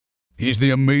He's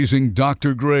the amazing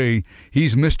Dr. Gray.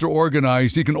 He's Mr.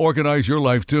 Organized. He can organize your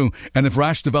life, too. And if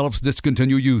rash develops,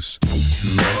 discontinue use.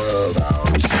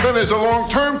 Then there's a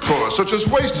long-term cause, such as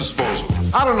waste disposal.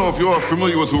 I don't know if you're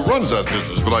familiar with who runs that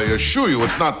business, but I assure you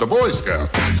it's not the Boy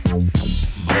Scouts.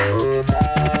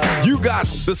 You got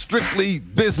the Strictly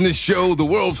Business Show, the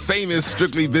world-famous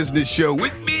Strictly Business Show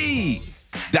with me,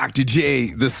 Dr.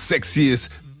 J, the sexiest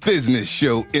business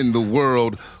show in the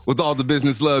world, with all the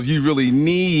business love you really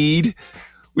need.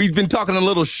 We've been talking a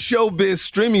little showbiz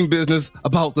streaming business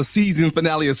about the season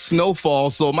finale of Snowfall.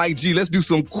 So, Mike G, let's do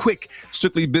some quick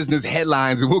Strictly Business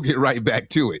headlines and we'll get right back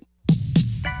to it.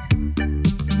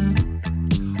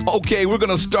 Okay, we're going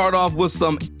to start off with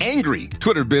some angry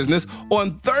Twitter business.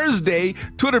 On Thursday,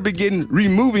 Twitter began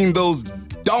removing those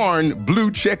darn blue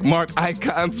checkmark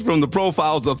icons from the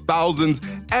profiles of thousands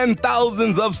and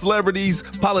thousands of celebrities,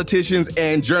 politicians,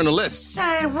 and journalists.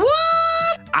 Say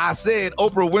what? I said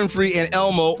Oprah Winfrey and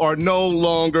Elmo are no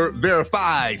longer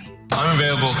verified. I'm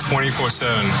available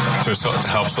 24/7 to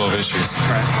help solve issues.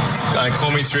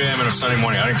 Call me 3 a.m. on a Sunday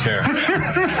morning. I don't care.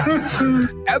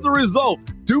 As a result,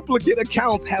 duplicate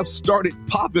accounts have started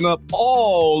popping up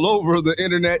all over the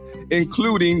internet,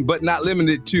 including, but not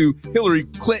limited to, Hillary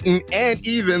Clinton and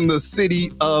even the city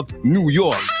of New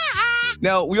York.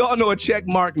 Now, we all know a check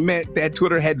mark meant that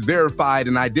Twitter had verified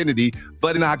an identity,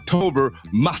 but in October,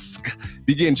 Musk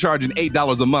began charging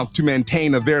 $8 a month to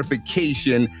maintain a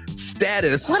verification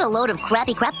status. What a load of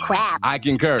crappy crap. I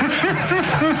concur.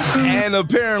 And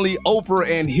apparently, Oprah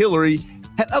and Hillary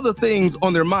had other things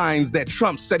on their minds that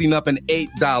Trump's setting up an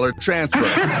 $8 transfer.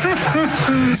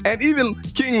 And even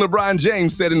King LeBron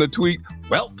James said in a tweet,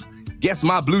 well, guess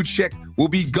my blue check will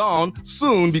be gone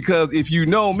soon because if you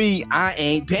know me, I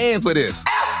ain't paying for this.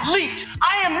 Athlete!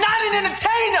 I am not an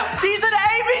entertainer! These are the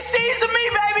ABCs of me,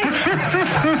 baby!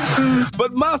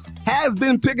 But Musk has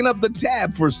been picking up the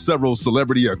tab for several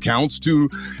celebrity accounts to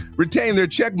retain their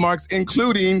check marks,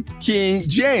 including King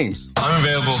James. I'm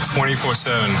available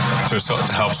 24/7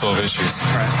 to help solve issues.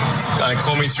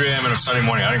 Call me 3 a.m. on a Sunday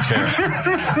morning. I don't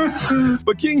care.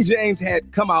 But King James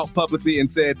had come out publicly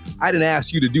and said, I didn't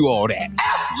ask you to do all that.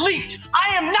 Athlete!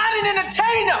 I am not an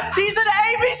entertainer! These are the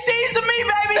ABCs of me,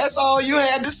 baby! That's all you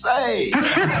had to say.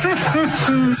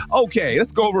 Okay,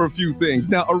 let's go over a few things.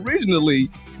 Now, originally,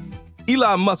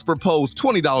 Elon Musk proposed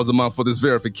 $20 a month for this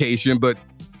verification, but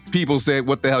people said,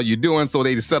 what the hell are you doing? So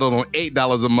they settled on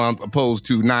 $8 a month opposed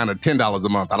to $9 or $10 a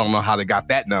month. I don't know how they got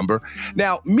that number.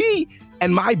 Now, me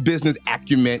and my business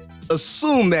acumen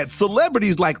assume that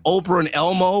celebrities like Oprah and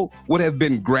Elmo would have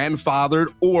been grandfathered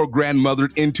or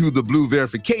grandmothered into the blue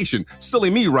verification. Silly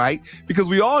me, right? Because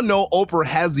we all know Oprah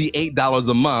has the $8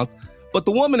 a month, but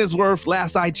the woman is worth,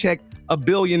 last I checked, $1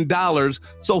 billion.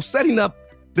 So setting up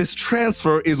this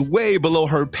transfer is way below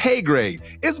her pay grade.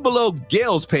 It's below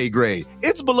Gail's pay grade.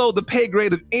 It's below the pay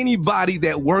grade of anybody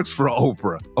that works for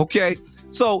Oprah, okay?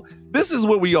 So this is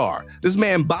where we are. This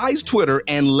man buys Twitter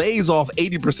and lays off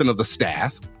 80% of the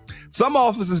staff. Some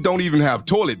offices don't even have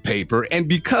toilet paper, and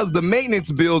because the maintenance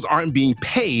bills aren't being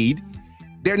paid,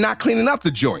 they're not cleaning up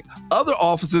the joint. Other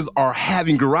offices are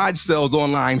having garage sales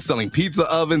online selling pizza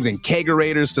ovens and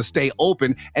kegerators to stay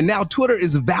open, and now Twitter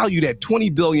is valued at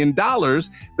 $20 billion.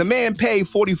 The man paid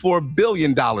 $44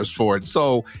 billion for it.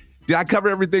 So did I cover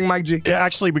everything, Mike G? Yeah,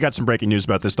 actually, we got some breaking news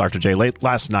about this, Dr. J. Late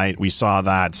last night, we saw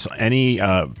that any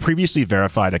previously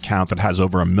verified account that has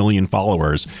over 1 million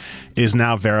followers is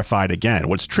now verified again.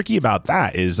 What's tricky about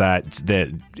that is that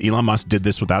Elon Musk did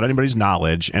this without anybody's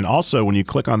knowledge. And also, when you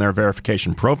click on their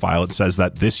verification profile, it says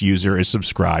that this user is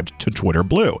subscribed to Twitter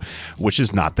Blue, which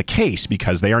is not the case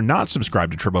because they are not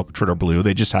subscribed to Twitter Blue.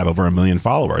 They just have over 1 million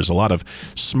followers. A lot of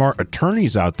smart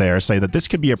attorneys out there say that this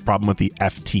could be a problem with the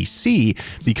FTC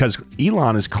because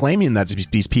Elon is claiming that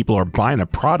these people are buying a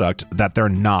product that they're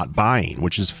not buying,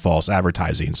 which is false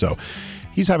advertising. So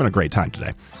he's having a great time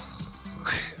today.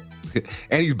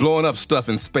 And he's blowing up stuff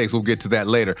in space. We'll get to that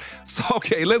later. So,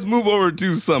 okay, let's move over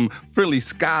to some Friendly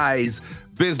Skies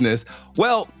business.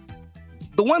 Well,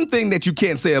 the one thing that you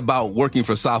can't say about working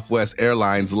for Southwest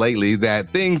Airlines lately, that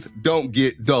things don't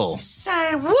get dull.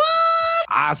 Say what?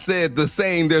 I said the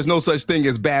same, there's no such thing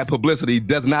as bad publicity,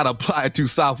 does not apply to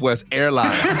Southwest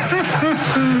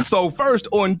Airlines. So first,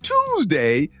 on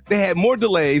Tuesday, they had more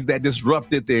delays that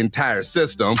disrupted the entire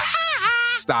system.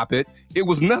 Stop it. It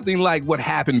was nothing like what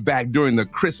happened back during the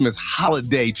Christmas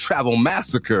holiday travel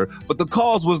massacre, but the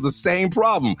cause was the same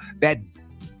problem. That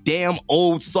damn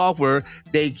old software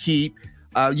they keep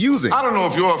using. I don't know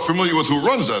if you're familiar with who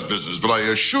runs that business, but I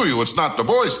assure you it's not the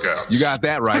Boy Scouts. You got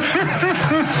that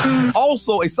right.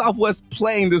 Also, a Southwest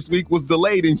plane this week was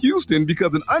delayed in Houston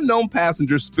because an unknown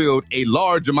passenger spilled a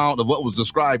large amount of what was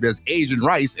described as Asian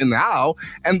rice in the aisle,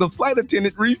 and the flight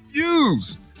attendant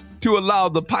refused to allow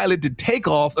the pilot to take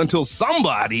off until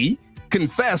somebody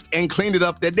confessed and cleaned it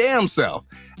up their damn self.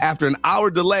 After an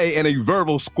hour delay and a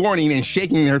verbal scorning and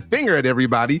shaking their finger at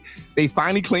everybody, they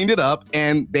finally cleaned it up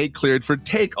and they cleared for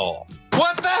takeoff.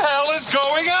 What the hell is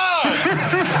going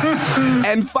on?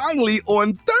 And finally,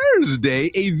 on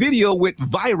Thursday, a video went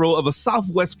viral of a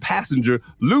Southwest passenger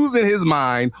losing his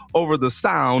mind over the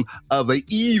sound of an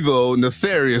evil,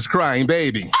 nefarious crying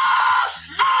baby.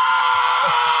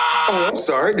 Oh, I'm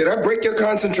sorry. Did I break your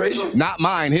concentration? Not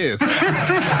mine, his.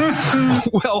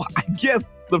 Well, I guess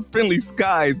the friendly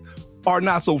skies are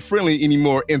not so friendly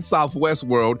anymore in Southwest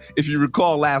world. If you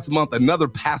recall last month, another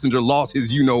passenger lost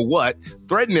his you-know-what,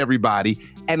 threatened everybody,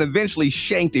 and eventually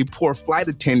shanked a poor flight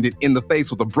attendant in the face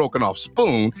with a broken off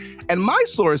spoon. And my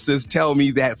sources tell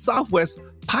me that Southwest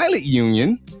Pilot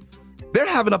Union, they're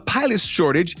having a pilot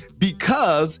shortage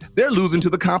because they're losing to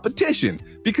the competition.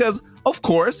 Because, of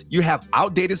course, you have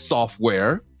outdated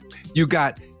software. You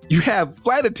have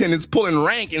flight attendants pulling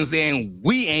rank and saying,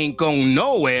 we ain't going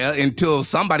nowhere until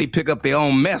somebody pick up their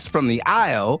own mess from the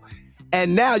aisle.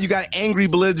 And now you got angry,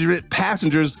 belligerent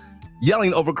passengers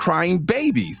yelling over crying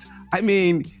babies. I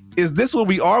mean, is this what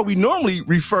we are? We normally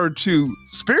refer to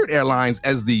Spirit Airlines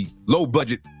as the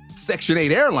low-budget Section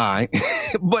 8 airline,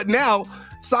 but now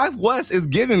Southwest is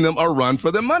giving them a run for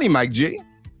their money, Mike G.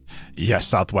 Yes,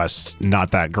 Southwest,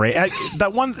 not that great.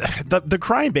 That one, the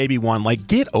crying baby one, like,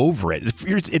 get over it.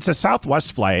 It's a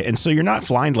Southwest flight, and so you're not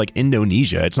flying to, like,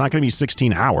 Indonesia. It's not going to be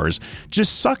 16 hours.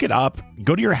 Just suck it up,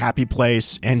 go to your happy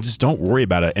place, and just don't worry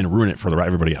about it and ruin it for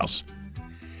everybody else.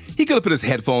 He could have put his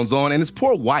headphones on, and his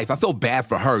poor wife, I felt bad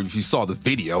for her if you saw the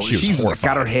video. She's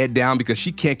got her head down because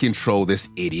she can't control this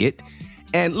idiot.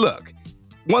 And look,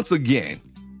 once again,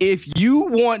 if you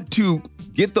want to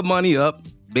get the money up,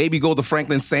 maybe go the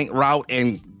Franklin Saint route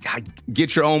and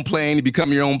get your own plane and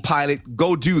become your own pilot,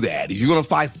 go do that. If you're going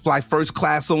to fly first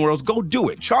class somewhere else, go do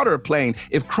it. Charter a plane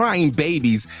if crying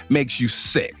babies makes you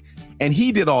sick. And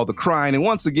he did all the crying. And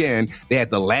once again, they had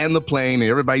to land the plane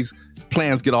and everybody's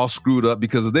plans get all screwed up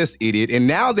because of this idiot. And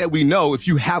now that we know if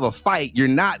you have a fight, you're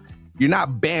not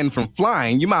banned from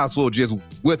flying, you might as well just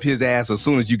whip his ass as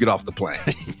soon as you get off the plane.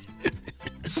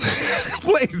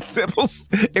 Plain simple.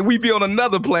 And we be on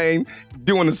another plane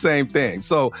doing the same thing.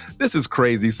 So this is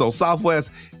crazy. So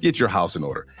Southwest, get your house in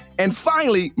order. And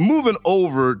finally, moving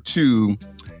over to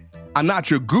I'm Not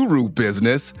Your Guru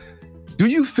business, do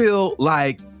you feel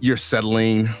like you're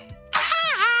settling?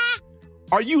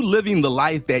 Are you living the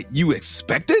life that you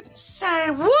expected?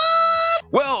 Say what?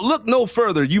 Well, look no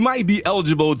further. You might be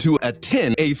eligible to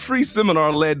attend a free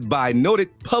seminar led by noted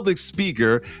public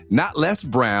speaker, not Les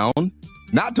Brown,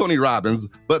 not Tony Robbins,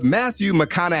 but Matthew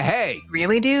McConaughey.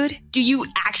 Really, dude? Do you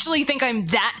actually think I'm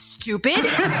that stupid?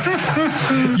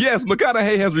 Yes,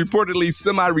 McConaughey has reportedly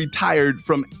semi-retired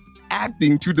from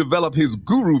acting to develop his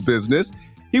guru business.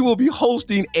 He will be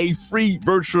hosting a free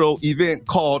virtual event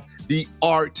called The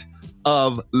Art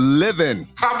of Living.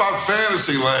 How about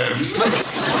Fantasyland?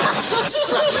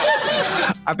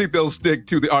 I think they'll stick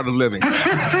to The Art of Living.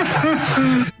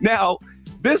 Now,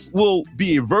 this will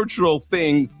be a virtual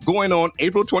thing going on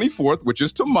April 24th, which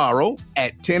is tomorrow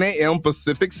at 10 a.m.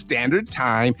 Pacific Standard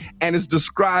Time, and is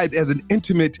described as an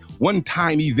intimate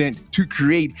one-time event to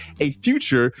create a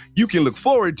future you can look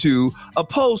forward to,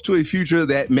 opposed to a future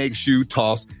that makes you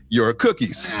toss your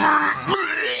cookies.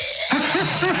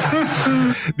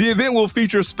 The event will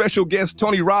feature special guest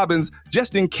Tony Robbins,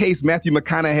 just in case Matthew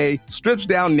McConaughey strips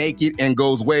down naked and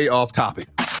goes way off topic.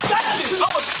 Savage!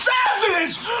 I'm a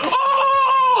savage!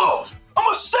 Oh!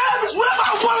 I'm a savage! Whatever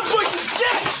I want, I'm going to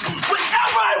get!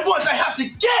 Whatever I want, I have to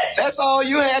get! That's all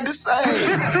you had to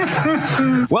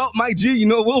say. Well, Mike G, you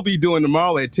know what we'll be doing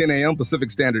tomorrow at 10 a.m.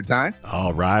 Pacific Standard Time.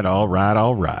 All right.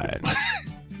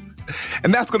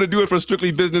 And that's going to do it for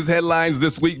Strictly Business Headlines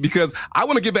this week because I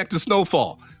want to get back to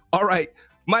snowfall. All right,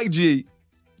 Mike G,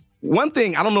 one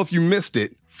thing, I don't know if you missed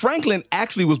it, Franklin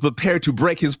actually was prepared to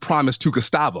break his promise to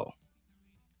Gustavo.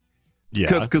 Yeah.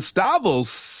 Because Gustavo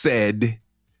said,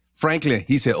 Franklin,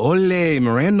 he said, Ole,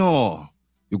 Moreno,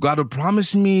 you got to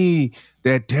promise me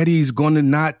that Teddy's going to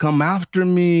not come after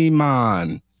me,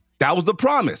 man. That was the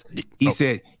promise. He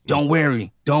said, don't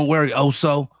worry,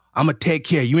 Oso. I'm going to take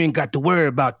care. You ain't got to worry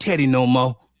about Teddy no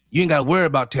more. You ain't got to worry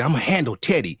about Teddy. I'm going to handle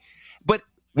Teddy. But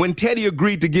when Teddy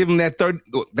agreed to give him that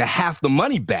half the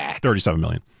money back, $37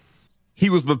 million. He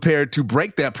was prepared to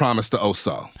break that promise to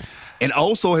Oso. And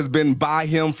Oso has been by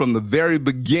him from the very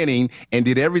beginning and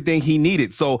did everything he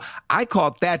needed. So I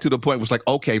caught that to the point where it's like,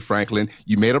 okay, Franklin,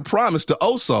 you made a promise to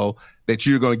Oso that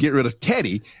you're going to get rid of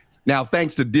Teddy. Now,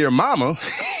 thanks to Dear Mama,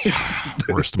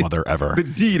 worst mother ever. The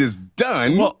deed is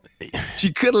done. Well,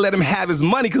 she could have let him have his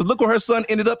money because look where her son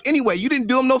ended up anyway. You didn't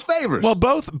do him no favors. Well,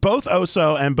 both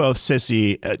Oso and both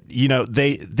Sissy,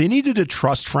 they needed to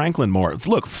trust Franklin more.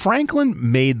 Look, Franklin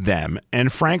made them,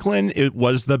 and Franklin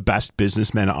was the best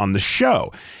businessman on the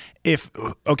show.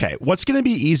 What's going to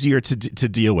be easier to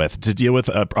deal with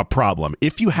a problem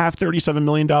if you have $37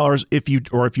 million, if you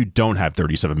don't have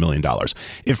 $37 million?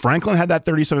 If Franklin had that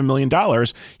 $37 million,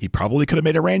 he probably could have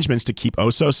made arrangements to keep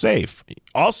Oso safe.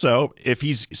 Also, if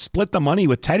he's split the money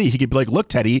with Teddy, he could be like, look,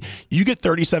 Teddy, you get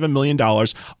 $37 million.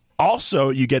 Also,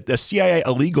 you get the CIA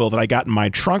illegal that I got in my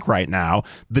trunk right now.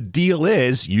 The deal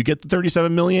is you get the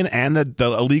 $37 million and the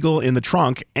illegal in the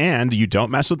trunk, and you don't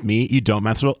mess with me. You don't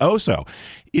mess with Oso.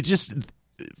 It's just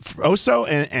Oso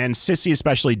and Sissy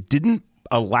especially didn't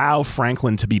allow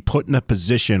Franklin to be put in a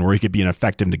position where he could be an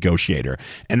effective negotiator,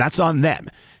 and that's on them.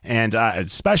 And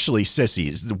especially Sissy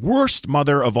is the worst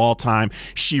mother of all time.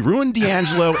 She ruined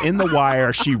D'Angelo in The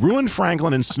Wire. She ruined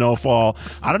Franklin in Snowfall.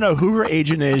 I don't know who her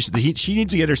agent is. She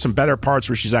needs to get her some better parts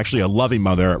where she's actually a loving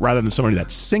mother rather than somebody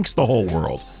that sinks the whole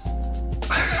world.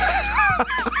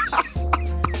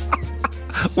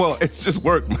 Well, it's just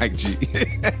work, Mike G.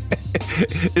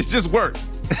 It's just work.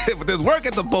 But there's work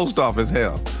at the post office,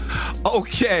 hell.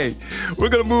 Okay, we're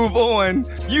going to move on.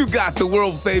 You got the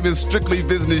world-famous Strictly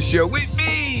Business Show with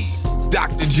me,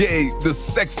 Dr. J, the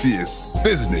sexiest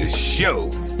business show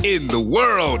in the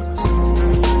world.